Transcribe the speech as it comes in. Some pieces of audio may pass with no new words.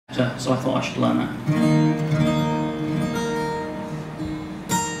water, so I thought I should learn that.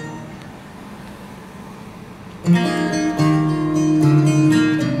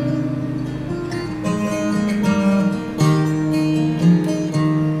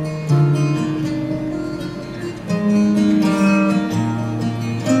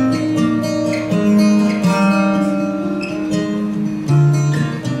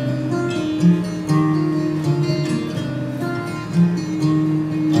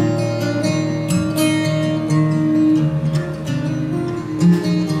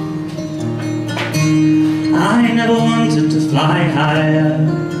 I never wanted to fly higher.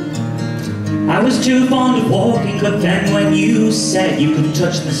 I was too fond of walking, but then when you said you could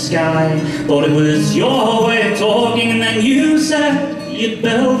touch the sky, thought it was your way of talking, and then you said you'd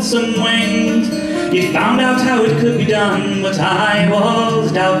built some wings. You found out how it could be done, but I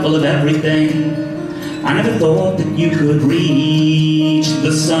was doubtful of everything. I never thought that you could reach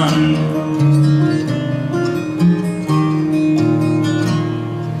the sun.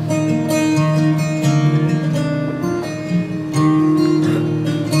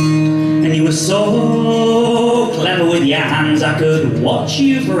 You were so clever with your hands, I could watch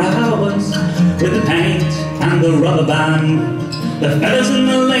you for hours with the paint and the rubber band, the feathers and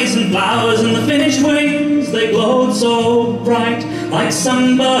the lace and flowers and the finished wings. They glowed so bright, like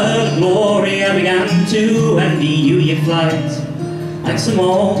sunbird glory. I began to envy you, your flight, like some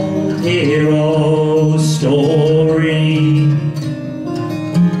old hero story.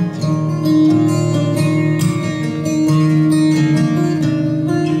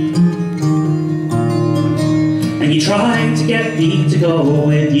 And you tried to get me to go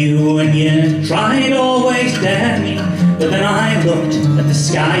with you, and you tried always to dare me. But then I looked at the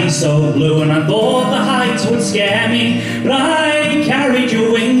sky so blue, and I thought the heights would scare me. But I carried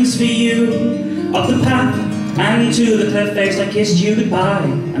your wings for you, up the path and to the cliff face. I kissed you goodbye,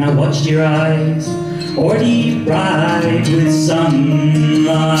 and I watched your eyes already bright with sunlight.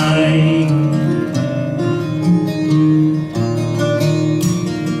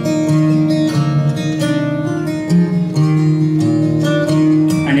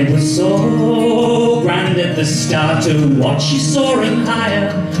 It was so grand at the start to watch you soaring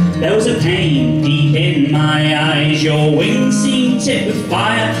higher. There was a pain deep in my eyes. Your wings seemed tipped with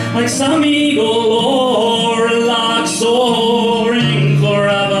fire, like some eagle or a lark soaring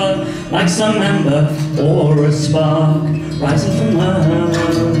forever, like some ember or a spark rising from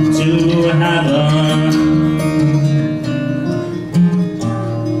earth to heaven.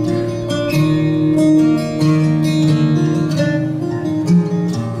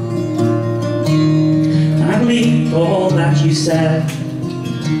 I believed all that you said.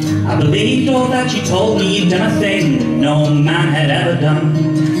 I believed all that you told me. You'd done a thing no man had ever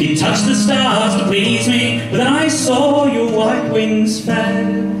done. You touched the stars to please me, but then I saw your white wings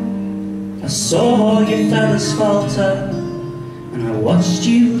fade. I saw your feathers falter, and I watched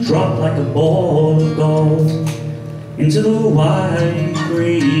you drop like a ball of gold into the wide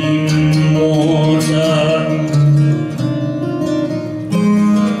green water.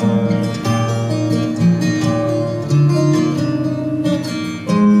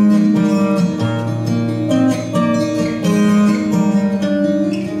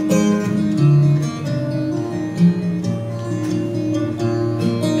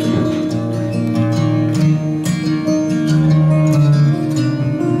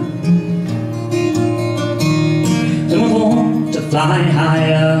 Fly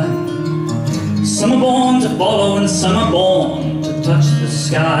higher. Some are born to follow, and some are born to touch the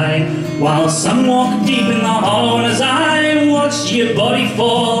sky, while some walk deep in the hollow. And as I watched your body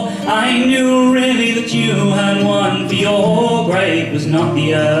fall, I knew really that you had won, for your grave was not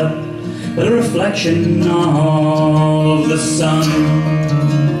the earth, but a reflection of the sun.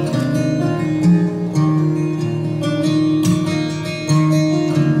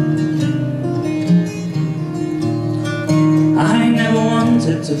 I never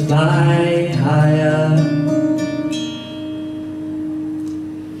wanted to fly higher.